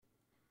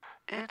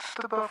It's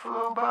the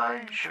Buffalo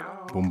Bayou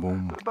Show. Boom,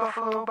 boom. The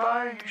Buffalo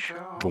Bayou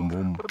Show. Boom,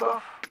 boom.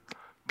 The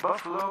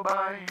Buffalo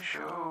Bayou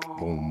Show.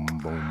 Boom,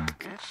 boom.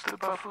 It's the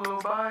Buffalo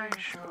Bayou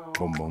Show.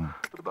 Boom, boom.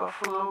 The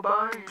Buffalo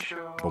Bayou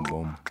Show. Boom,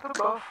 boom.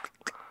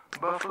 The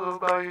Buffalo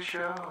Bayou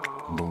Show.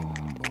 Boom,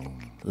 boom.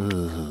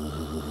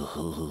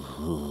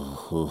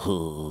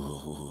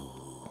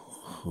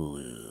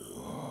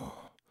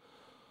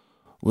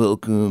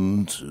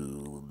 Welcome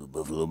to the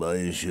Buffalo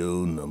Bayou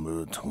Show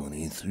number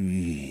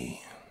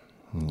 23.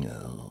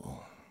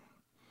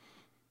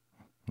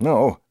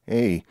 No,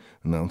 hey,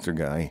 announcer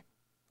guy.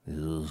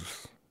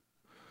 Yes.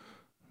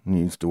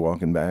 Used to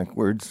walking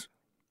backwards.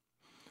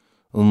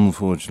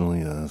 Unfortunately,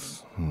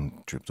 yes.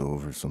 Tripped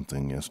over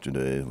something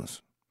yesterday.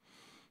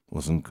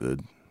 Wasn't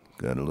good.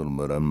 Got a little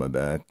mud on my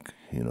back,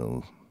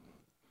 Yeah,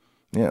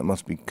 it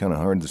must be kind of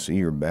hard to see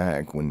your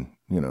back when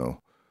you're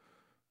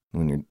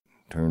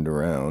turned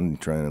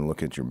around trying to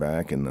look at your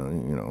back in the,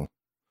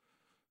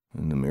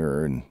 in the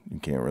mirror and you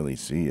can't really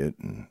see it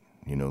and,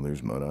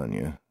 there's mud on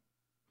you.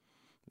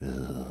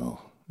 Ew.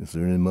 Is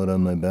there any mud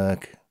on my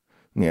back?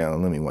 Yeah,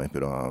 let me wipe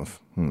it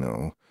off.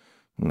 No.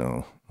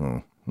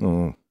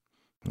 Oh,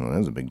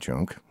 that's a big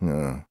chunk.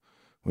 Where'd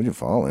you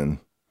fall in?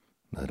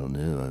 I don't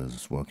know. I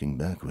was walking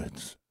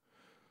backwards.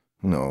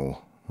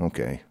 No.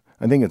 Okay.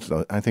 I think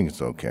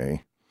it's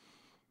okay.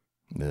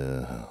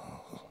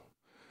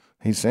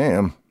 Hey,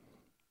 Sam.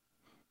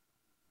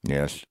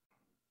 Yes.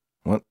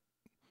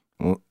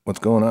 What's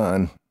going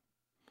on?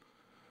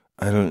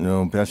 I don't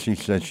know. Bessie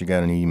said she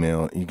got an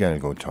email. You gotta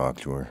go talk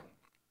to her.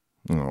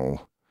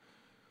 No.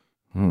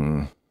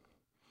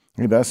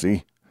 Hey,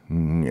 Bessie.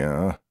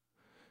 Yeah.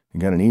 You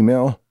got an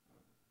email?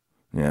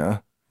 Yeah.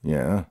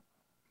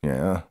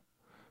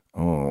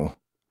 Oh.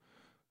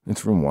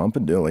 It's from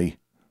Wampadilly.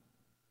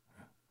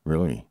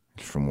 Really?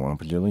 It's from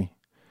Wampadilly?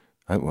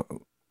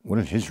 What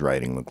does his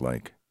writing look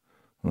like?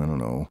 I don't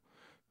know.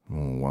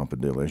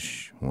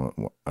 Wampadillish.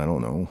 I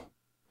don't know.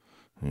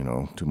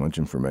 Too much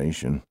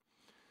information.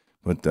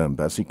 But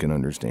Bessie can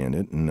understand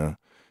it. And,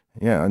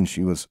 and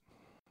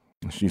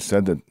she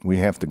said that we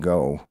have to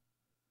go.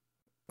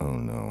 Oh,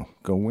 no.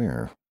 Go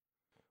where?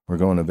 We're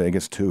going to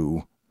Vegas,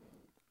 too.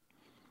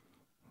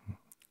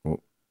 Well,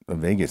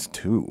 Vegas,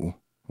 too?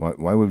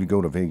 Why would we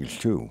go to Vegas,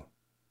 too?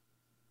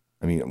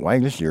 I mean, why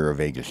this year a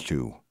Vegas,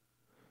 too?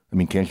 I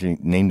mean, can't you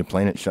name the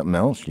planet something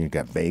else? You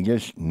got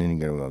Vegas, and then you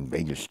go to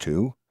Vegas,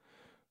 too?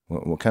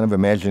 What kind of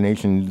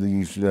imagination do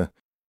these,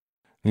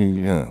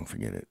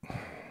 forget it.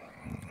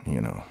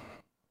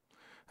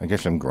 I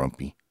guess I'm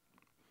grumpy.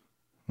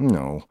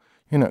 No,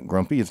 you're not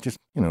grumpy. It's just,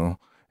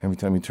 every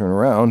time you turn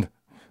around,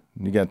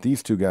 you got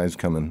these two guys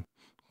coming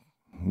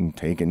and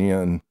taking you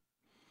and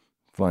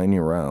flying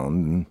you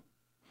around. And,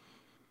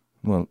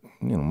 well,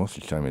 most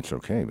of the time it's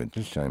okay, but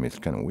this time it's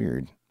kind of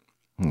weird.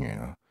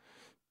 Yeah.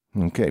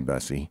 Okay,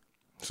 Bessie.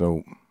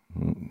 So,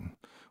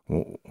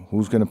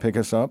 who's going to pick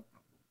us up?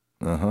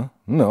 Uh-huh.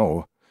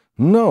 No.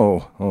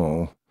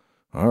 Oh,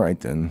 all right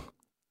then.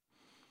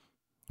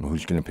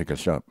 Who's going to pick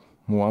us up?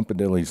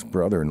 Wampadilly's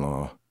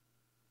brother-in-law.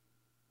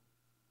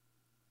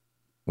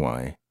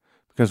 Why?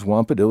 Because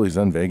Wampadilly's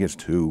on Vegas,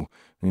 too.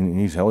 And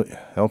he's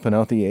helping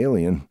out the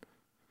alien.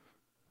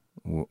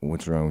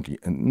 What's wrong with you?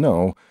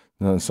 No,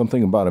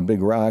 something about a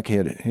big rock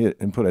hit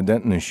and put a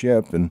dent in his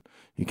ship, and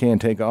he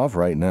can't take off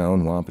right now,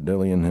 and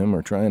Wampadilly and him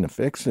are trying to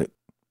fix it.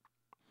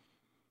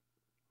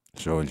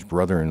 So his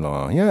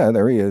brother-in-law, yeah,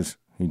 there he is.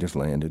 He just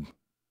landed.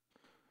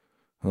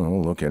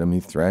 Oh, look at him.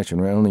 He's thrashing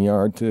around the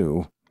yard,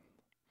 too.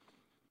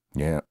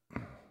 Yeah,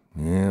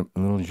 a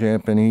little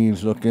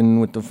Japanese looking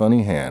with the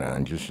funny hat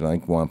on, just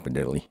like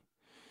Wampadilly.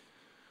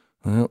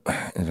 Well,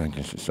 I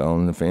guess it's all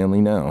in the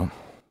family now.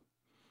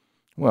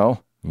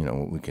 Well, you know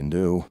what we can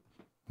do.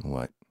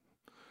 What?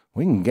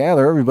 We can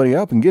gather everybody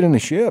up and get in the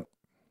ship.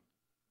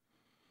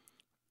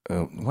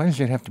 Why does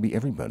it have to be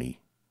everybody?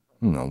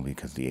 No,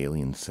 because the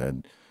alien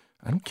said,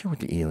 I don't care what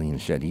the alien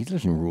said. He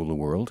doesn't rule the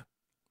world.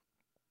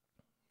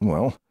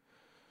 Well,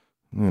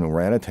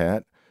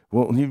 rat-a-tat.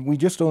 Well, we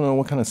just don't know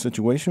what kind of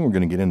situation we're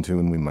going to get into,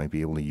 and we might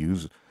be able to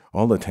use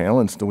all the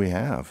talents that we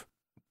have.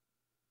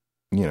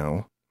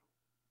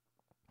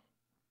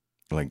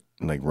 Like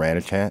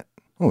rat-a-tat.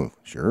 Oh,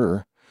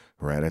 sure.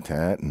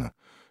 Rat-a-tat and,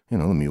 the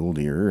mule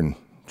deer and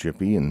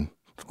Chippy and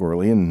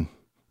Squirrely and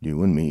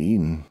you and me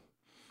and,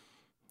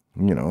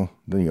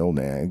 the old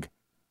nag.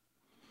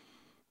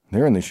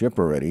 They're in the ship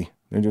already.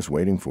 They're just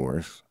waiting for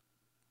us.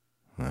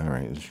 All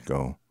right, let's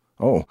go.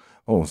 Oh,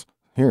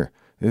 here.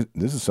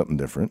 This is something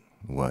different.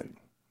 What?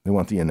 They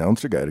want the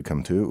announcer guy to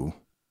come too.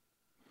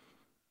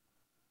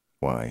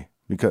 Why?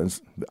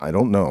 Because, I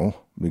don't know.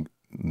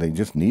 They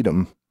just need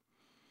him.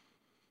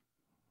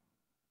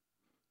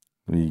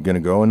 Are you going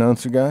to go,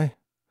 announcer guy?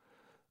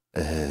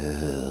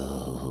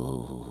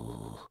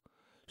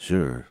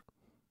 Sure.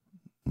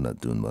 Not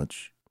doing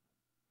much.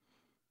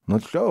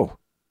 Let's go.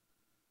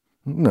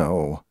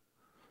 No.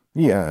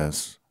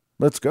 Yes.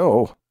 Let's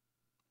go.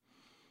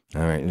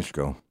 All right, let's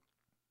go.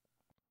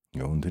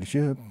 Going to the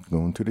ship.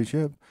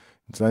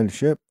 Inside the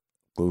ship.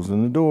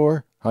 Closing the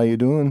door. How you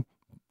doing?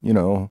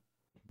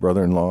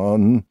 brother-in-law,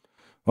 and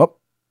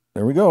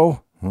there we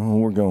go. Oh,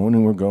 we're going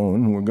and we're going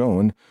and we're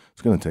going.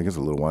 It's going to take us a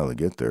little while to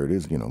get there. It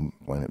is,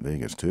 Planet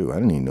Vegas too. I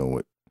don't even know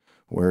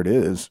where it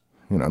is.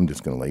 I'm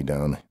just going to lay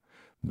down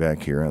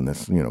back here on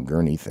this,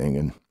 gurney thing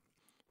and,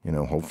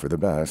 hope for the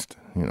best,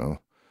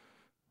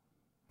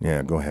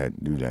 Yeah, go ahead,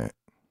 do that.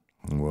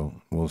 And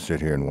we'll sit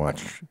here and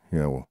watch,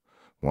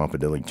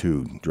 Wampadilly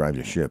 2 drive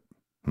the ship.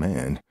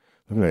 Man,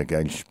 look at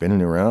that guy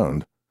spinning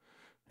around.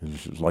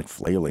 He's just like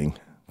flailing.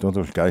 Don't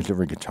those guys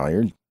ever get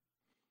tired?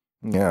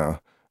 Yeah,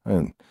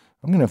 I'm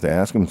going to have to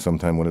ask them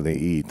sometime what do they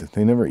eat.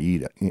 They never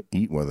eat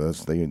with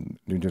us. They're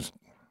just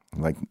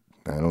like,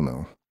 I don't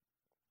know.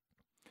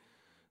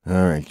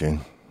 All right,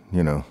 then,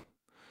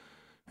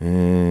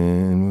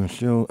 And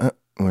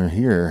we're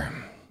here.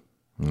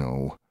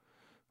 No.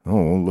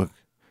 Oh,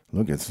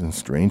 look, it's a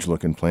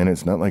strange-looking planet.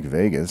 It's not like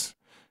Vegas.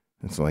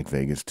 It's like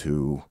Vegas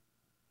 2.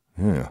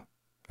 Yeah,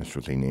 that's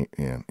what they need.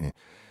 Yeah.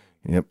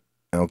 Yep.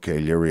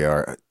 Okay, here we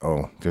are.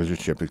 Oh, there's a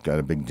ship that's got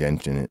a big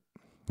dent in it.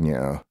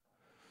 Yeah.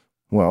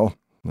 Well,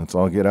 let's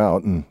all get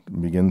out and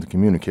begin to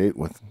communicate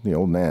with the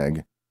old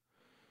nag.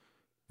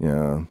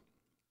 Yeah.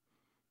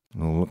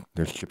 Oh, look,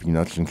 there's Chippy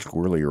Nuts and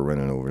Squirrely are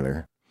running over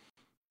there.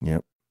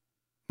 Yep.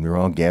 They're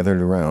all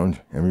gathered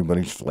around.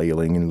 Everybody's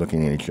flailing and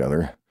looking at each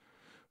other.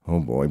 Oh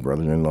boy,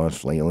 brother-in-law's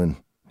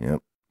flailing.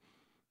 Yep.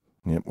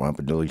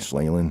 Wampadilly's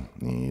flailing.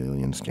 The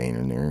alien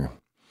standing there.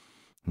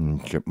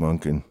 And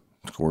Chipmunk and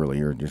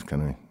Squirrely are just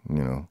kind of,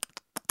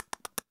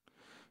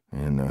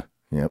 And,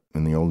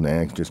 and the old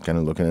nag's just kind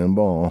of looking at them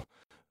all.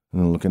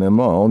 And looking at them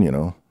all,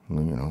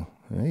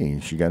 hey,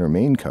 she got her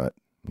mane cut.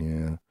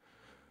 Yeah.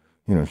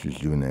 She's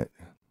doing that.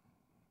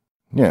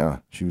 Yeah,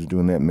 she was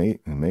doing that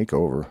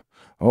makeover.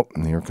 Oh,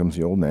 and here comes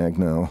the old nag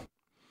now.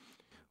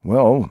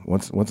 Well,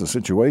 what's the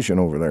situation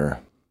over there?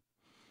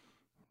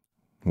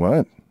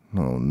 What?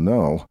 Oh,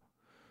 no.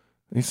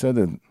 He said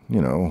that,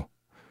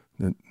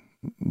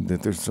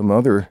 that there's some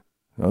other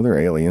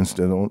aliens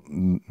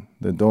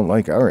that don't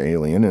like our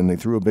alien, and they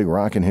threw a big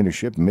rock and hit a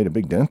ship and made a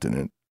big dent in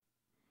it.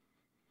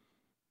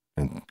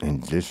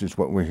 And this is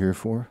what we're here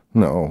for?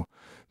 No.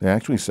 They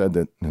actually said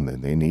that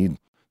they need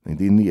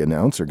the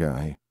announcer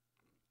guy.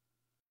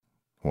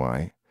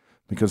 Why?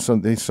 Because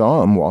they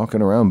saw him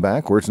walking around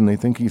backwards and they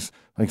think he's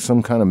like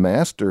some kind of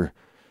master,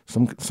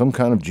 some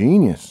kind of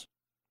genius.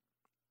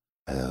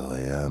 Oh,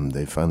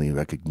 they finally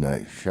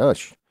recognize.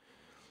 Shush.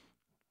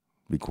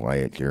 Be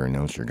quiet here,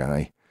 announcer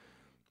guy.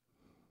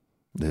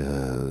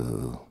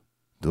 Don't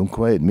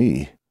quiet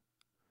me.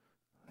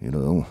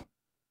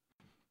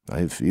 I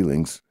have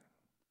feelings.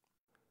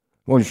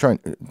 Well, you're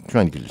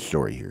trying to get a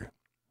story here.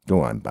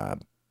 Go on,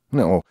 Bob.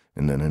 No,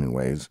 and then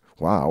anyways,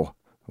 wow.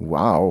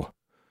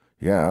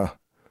 Yeah,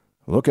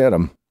 look at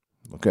them.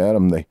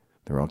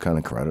 They're all kind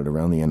of crowded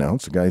around the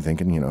announcer guy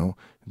thinking,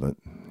 but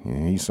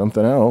he's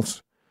something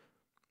else.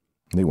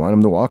 They want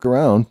him to walk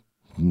around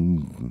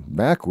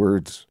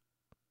backwards.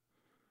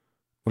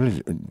 What is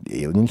it?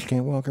 Aliens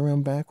can't walk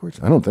around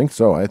backwards? I don't think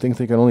so. I think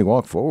they can only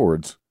walk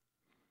forwards.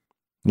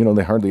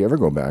 They hardly ever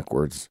go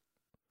backwards.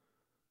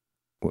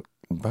 What,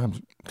 Bob,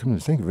 come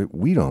to think of it,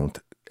 we don't.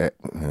 All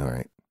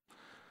right.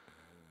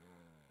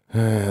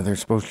 They're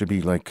supposed to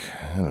be like,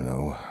 I don't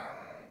know,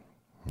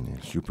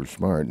 super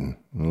smart, and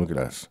look at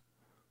us.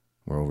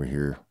 We're over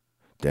here,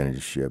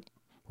 dented ship,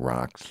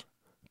 rocks,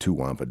 2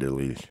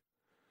 Wampadillys.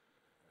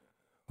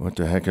 What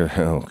the heck?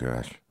 Oh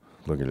gosh,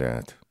 look at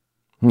that.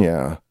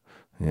 Yeah,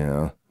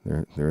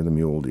 they're the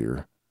mule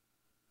deer.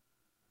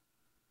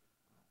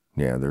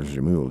 Yeah, there's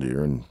the mule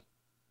deer, and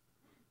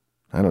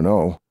I don't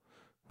know.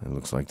 It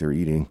looks like they're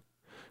eating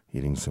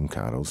some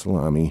cotto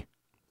salami.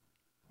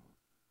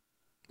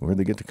 Where'd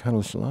they get the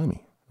cotto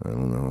salami? I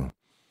don't know.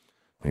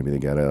 Maybe they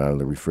got it out of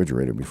the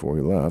refrigerator before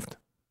we left.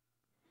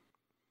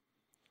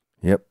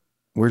 Yep.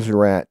 Where's the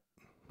rat?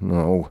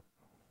 No.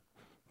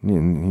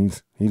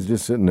 He's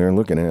just sitting there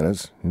looking at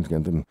us. He's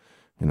got them,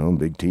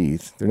 big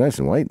teeth. They're nice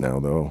and white now,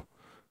 though.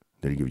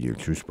 Did he give you your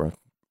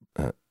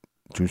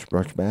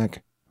toothbrush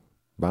back,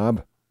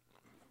 Bob?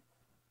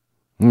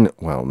 No,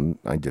 well,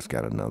 I just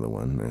got another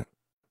one.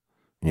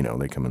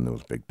 They come in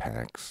those big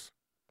packs.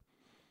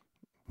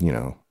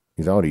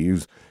 He's already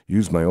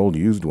used my old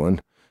used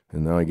one,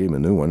 and now I gave him a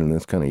new one, and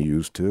it's kind of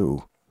used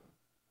too.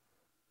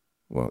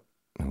 Well,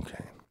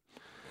 okay.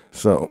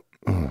 So,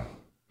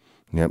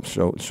 yep,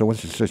 so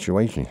what's the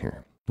situation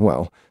here?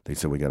 Well, they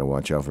said we got to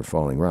watch out for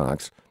falling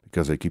rocks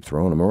because they keep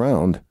throwing them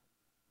around.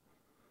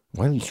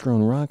 Why are they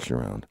throwing rocks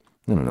around?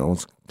 I don't know.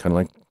 It's kind of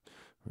like,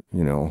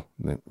 the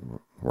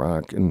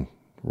rock and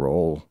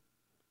roll.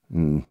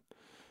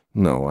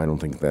 No, I don't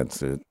think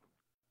that's it.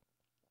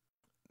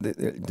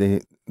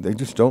 They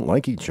just don't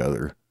like each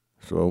other.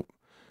 So,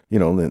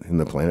 and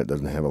the planet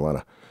doesn't have a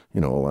lot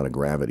of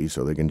gravity,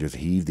 so they can just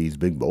heave these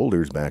big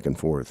boulders back and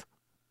forth.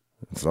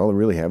 That's all they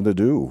really have to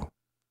do.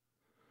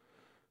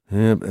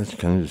 Yeah, but that's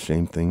kind of the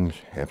same thing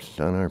happens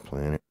on our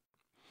planet.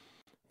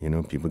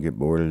 People get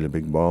bored of the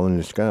big ball in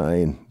the sky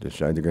and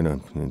decide they're going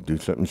to do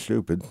something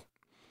stupid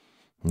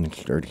and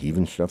start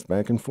heaving stuff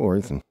back and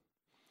forth. And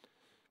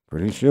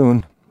pretty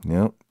soon,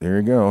 there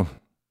you go.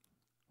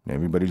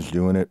 Everybody's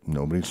doing it.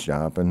 Nobody's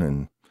stopping,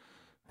 and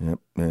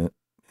yep,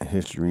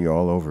 history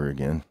all over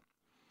again.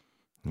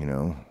 You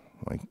know,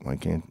 why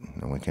can't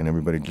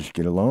everybody just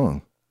get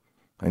along?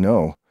 I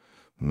know.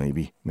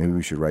 Maybe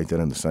we should write that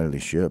on the side of the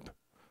ship.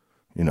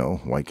 You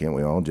know, why can't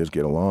we all just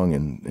get along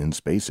in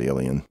Space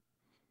Alien?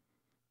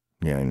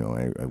 Yeah, I know.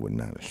 I wouldn't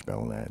know how to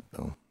spell that,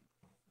 though.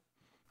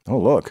 Oh,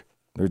 look.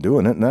 They're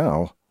doing it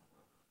now.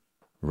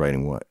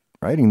 Writing what?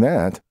 Writing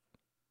that?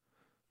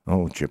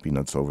 Oh, Chippy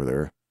Nut's over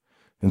there.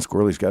 And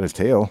Squirrely's got his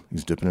tail.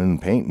 He's dipping it in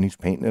paint, and he's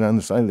painting it on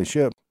the side of the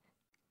ship.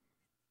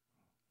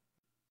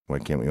 Why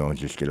can't we all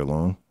just get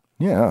along?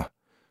 Yeah,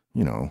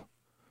 you know,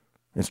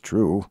 it's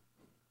true.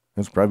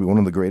 It's probably one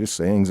of the greatest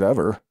sayings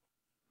ever.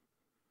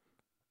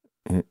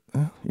 It,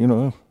 you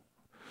know,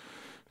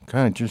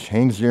 kind of just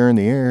hangs there in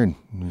the air, and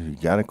you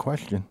got to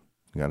question.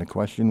 You got to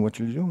question what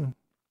you're doing.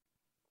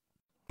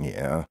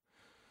 Yeah.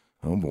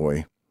 Oh,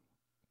 boy.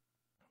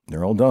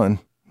 They're all done.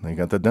 They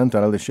got the dent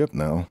out of the ship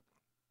now.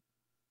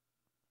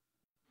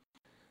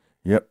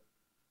 Yep.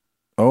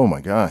 Oh, my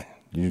God.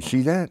 Did you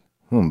see that?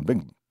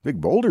 Big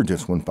boulder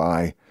just went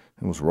by.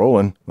 It was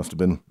rolling. Must have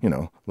been,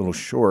 a little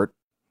short.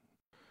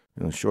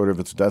 Short of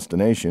its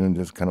destination, and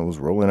just kind of was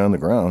rolling on the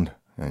ground.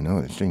 I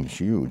know, this thing's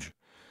huge.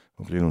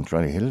 Hopefully they don't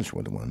try to hit us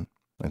with one.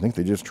 I think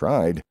they just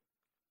tried.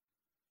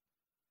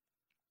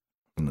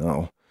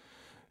 No.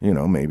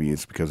 Maybe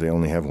it's because they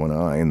only have one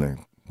eye and their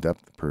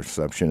depth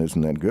perception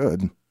isn't that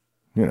good.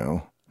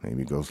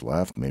 Maybe it goes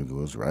left, maybe it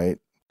goes right.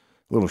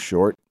 A little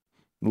short,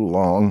 a little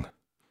long.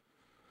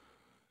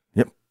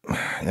 Yep,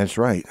 that's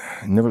right.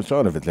 I never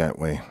thought of it that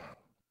way.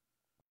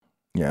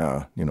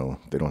 Yeah,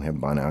 they don't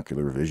have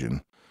binocular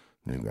vision.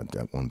 They've got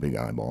that one big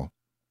eyeball.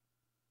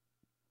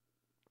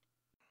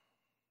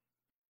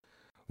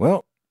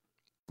 Well,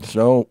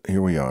 so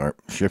here we are.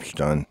 Ship's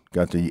done.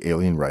 Got the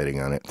alien writing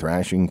on it.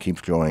 Thrashing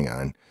keeps going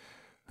on.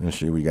 Let's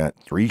see, we got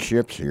 3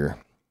 ships here.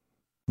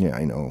 Yeah,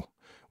 I know.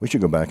 We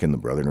should go back in the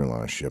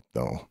brother-in-law's ship,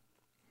 though.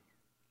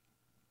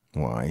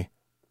 Why?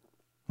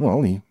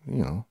 Well, he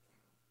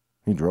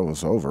drove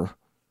us over.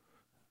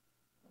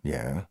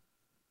 Yeah.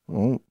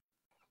 Well,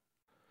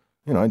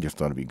 I just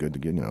thought it'd be good to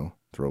get,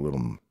 throw a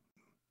little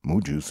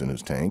moo juice in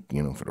his tank,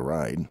 for the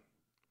ride.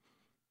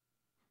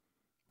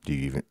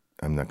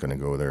 I'm not going to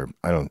go there.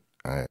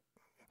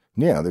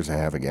 Yeah, there's a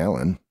half a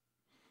gallon.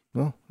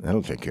 Well,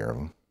 that'll take care of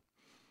him.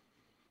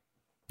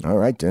 All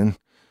right, then.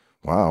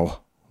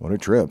 Wow, what a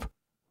trip.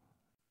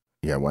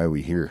 Yeah, why are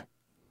we here?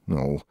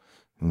 No.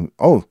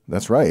 Oh,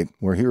 that's right.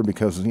 We're here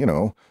because,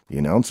 the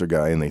announcer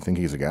guy, and they think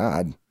he's a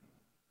god.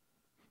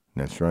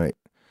 That's right.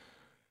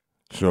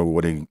 So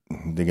what are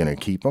they going to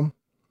keep him?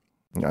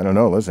 I don't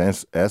know. Let's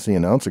ask the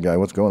announcer guy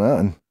what's going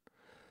on.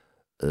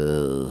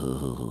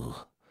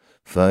 Oh,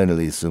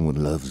 finally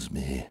someone loves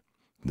me.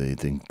 They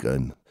think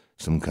I'm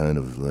some kind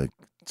of,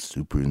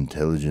 super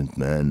intelligent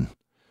man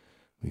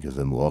because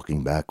I'm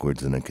walking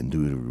backwards and I can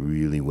do it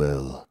really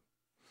well.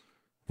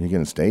 You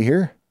going to stay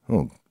here?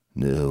 Oh,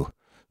 no,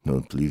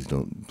 please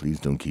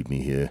don't keep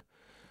me here.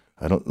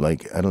 I don't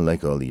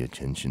like all the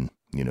attention.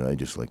 I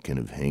just like kind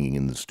of hanging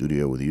in the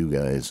studio with you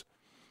guys.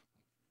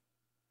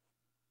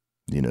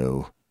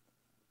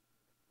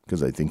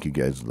 Because I think you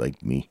guys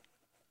like me.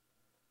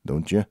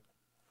 Don't you?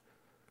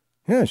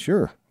 Yeah,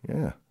 sure.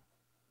 Yeah.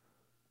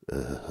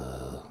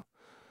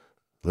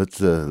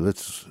 Let's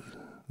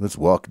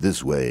walk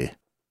this way.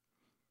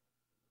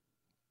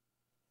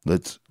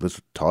 Let's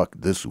talk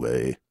this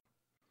way.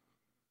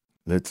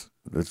 Let's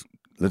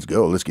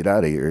go. Let's get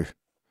out of here.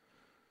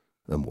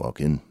 I'm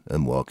walking.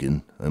 Ooh,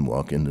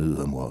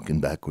 I'm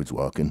walking backwards,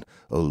 walking.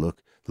 Oh,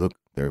 look,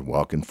 they're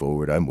walking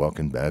forward. I'm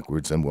walking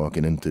backwards. I'm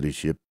walking into the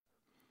ship.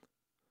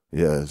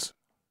 Yes.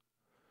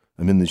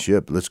 I'm in the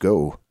ship. Let's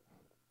go.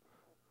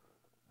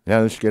 Yeah,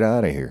 let's get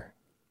out of here.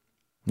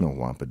 No,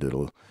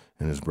 Wampadiddle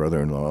and his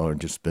brother-in-law are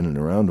just spinning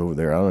around over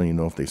there. I don't even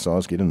know if they saw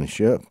us get in the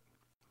ship.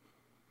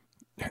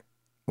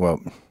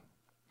 Well,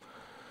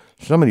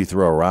 somebody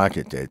throw a rock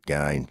at that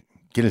guy and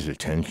get his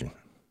attention.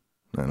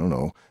 I don't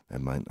know.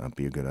 That might not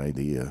be a good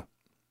idea.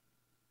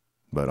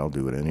 But I'll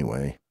do it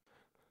anyway.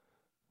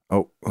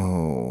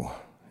 Oh,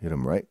 hit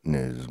him right in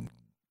his...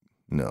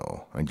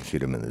 No, I just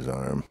hit him in his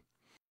arm.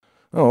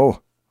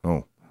 Oh,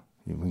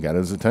 we got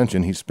his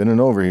attention. He's spinning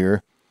over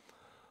here.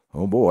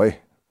 Oh, boy.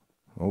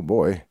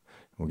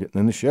 We're getting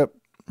in the ship.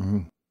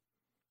 Mm-hmm.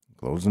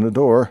 Closing the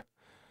door.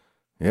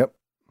 Yep.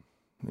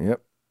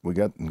 We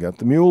got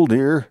the mule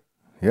deer.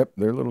 Yep,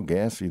 they're a little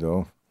gassy,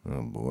 though.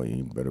 Oh, boy,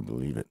 you better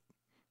believe it.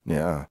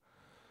 Yeah.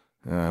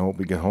 I hope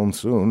we get home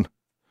soon.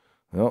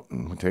 Well,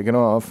 we're taking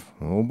off.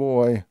 Oh,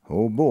 boy.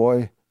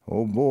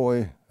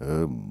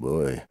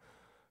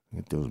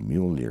 Get those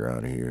mule deer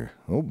out of here.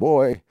 Oh,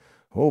 boy.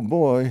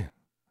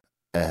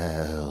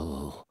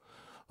 Ow.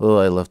 Oh,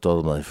 I left all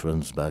of my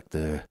friends back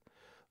there.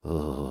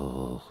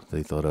 Oh,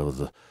 they thought I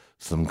was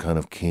some kind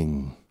of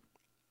king.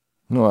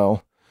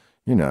 Well,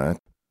 you're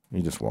not.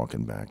 You're just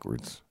walking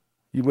backwards.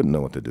 You wouldn't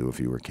know what to do if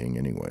you were king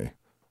anyway.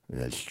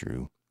 That's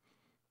true.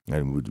 I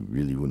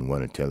really wouldn't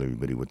want to tell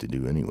everybody what to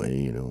do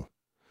anyway,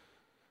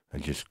 I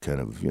just kind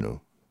of,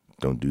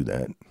 don't do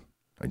that.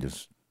 I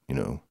just,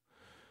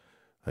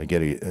 I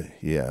get it.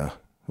 Yeah.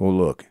 Oh,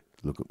 look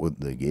at what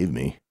they gave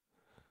me.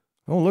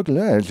 Oh, look at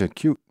that. It's a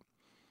cute,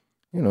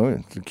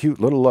 it's a cute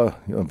little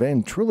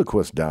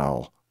ventriloquist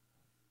doll.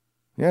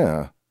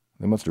 Yeah,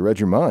 they must have read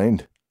your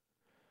mind.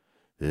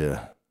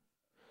 Yeah.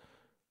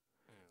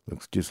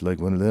 Looks just like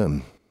one of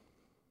them.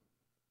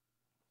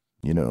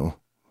 Yeah,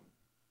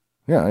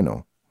 I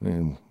know.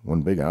 And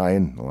one big eye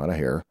and a lot of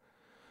hair.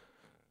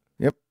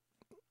 Yep.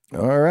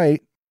 All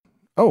right.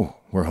 Oh,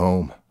 we're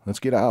home. Let's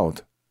get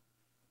out.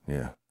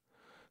 Yeah.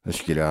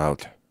 Let's get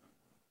out.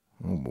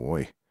 Oh,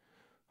 boy.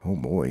 Oh,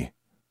 boy.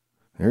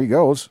 There he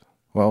goes.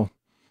 Well,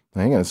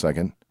 hang on a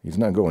second. He's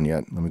not going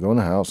yet. Let me go in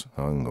the house.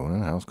 Oh, I'm going in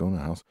the house,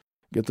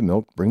 Get the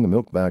milk. Bring the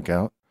milk back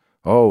out.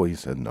 Oh, he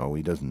said no.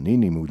 He doesn't need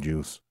any moo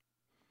juice.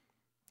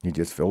 He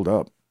just filled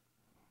up.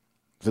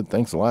 I said,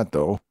 thanks a lot,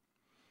 though.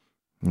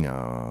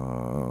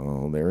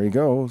 No, there he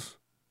goes.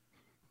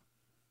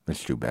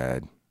 That's too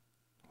bad.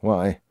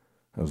 Why?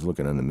 I was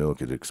looking on the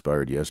milk. It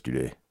expired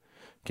yesterday.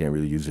 Can't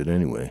really use it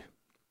anyway.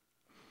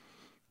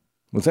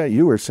 Was that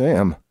you or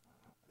Sam?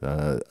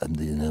 I'm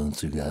the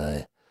announcer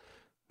guy.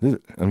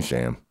 I'm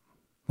Sam.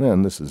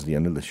 And this is the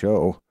end of the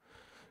show.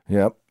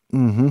 Yep.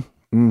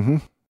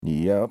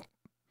 Yep.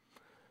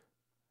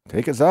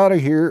 Take us out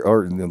of here,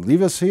 or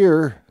leave us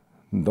here.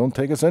 Don't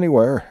take us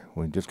anywhere.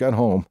 We just got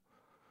home.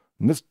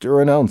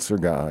 Mr. Announcer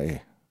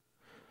Guy.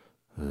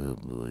 Oh,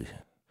 boy.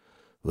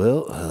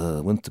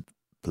 Well, went to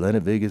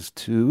Planet Vegas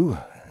 2.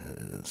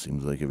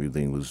 Seems like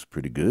everything was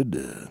pretty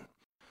good.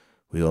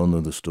 We all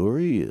know the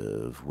story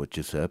of what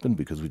just happened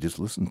because we just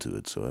listened to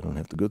it, so I don't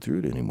have to go through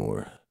it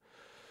anymore.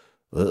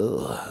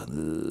 Well,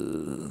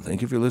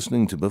 thank you for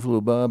listening to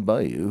Buffalo Bob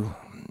Bayou,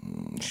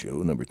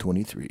 show number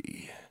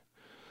 23.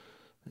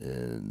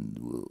 And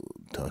we'll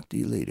talk to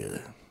you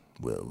later.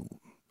 Well,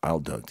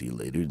 I'll talk to you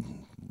later.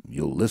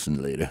 You'll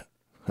listen later.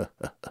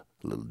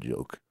 Little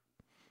joke.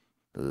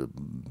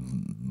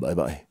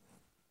 Bye-bye.